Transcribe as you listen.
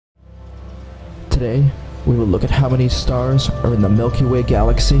Today, we will look at how many stars are in the Milky Way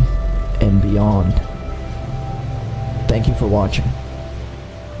galaxy and beyond. Thank you for watching.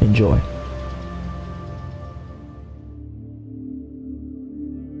 Enjoy.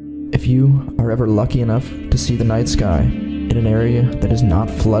 If you are ever lucky enough to see the night sky in an area that is not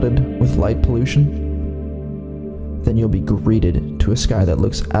flooded with light pollution, then you'll be greeted to a sky that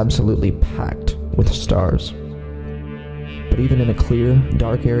looks absolutely packed with stars. But even in a clear,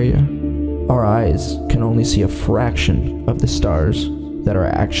 dark area, our eyes can only see a fraction of the stars that are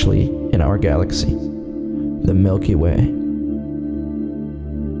actually in our galaxy, the Milky Way.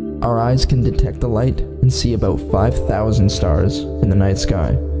 Our eyes can detect the light and see about 5,000 stars in the night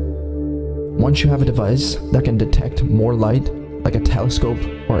sky. Once you have a device that can detect more light, like a telescope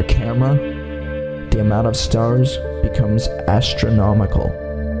or a camera, the amount of stars becomes astronomical.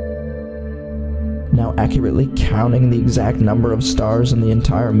 Now, accurately counting the exact number of stars in the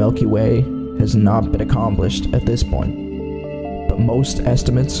entire Milky Way has not been accomplished at this point, but most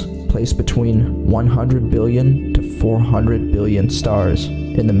estimates place between 100 billion to 400 billion stars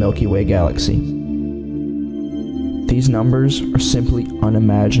in the Milky Way galaxy. These numbers are simply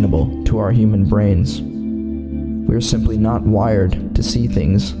unimaginable to our human brains. We are simply not wired to see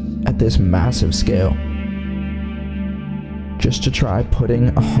things at this massive scale. Just to try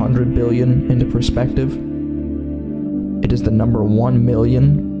putting 100 billion into perspective, it is the number 1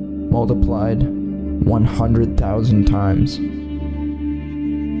 million multiplied 100,000 times.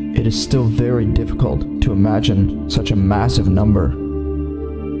 It is still very difficult to imagine such a massive number,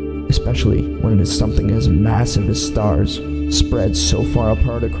 especially when it is something as massive as stars spread so far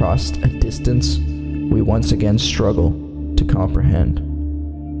apart across a distance we once again struggle to comprehend.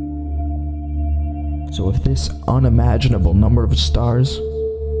 So if this unimaginable number of stars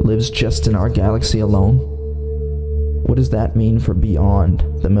lives just in our galaxy alone, what does that mean for beyond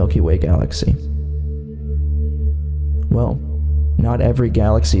the Milky Way galaxy? Well, not every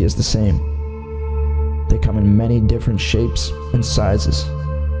galaxy is the same. They come in many different shapes and sizes,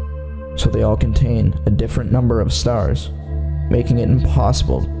 so they all contain a different number of stars, making it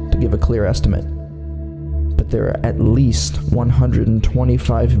impossible to give a clear estimate. But there are at least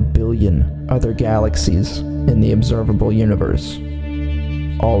 125 billion other galaxies in the observable universe,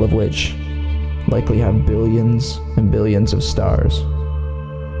 all of which likely have billions and billions of stars.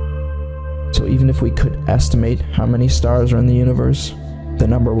 So even if we could estimate how many stars are in the universe, the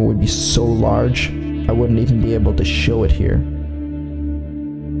number would be so large I wouldn't even be able to show it here.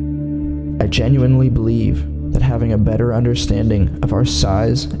 I genuinely believe that having a better understanding of our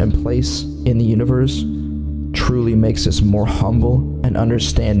size and place in the universe truly makes us more humble and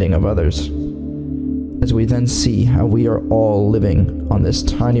understanding of others, as we then see how we are all living on this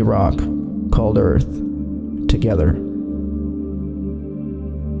tiny rock called Earth together.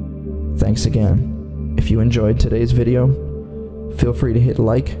 Thanks again. If you enjoyed today's video, feel free to hit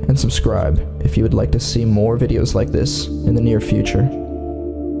like and subscribe if you would like to see more videos like this in the near future.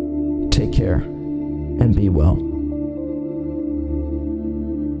 Take care and be well.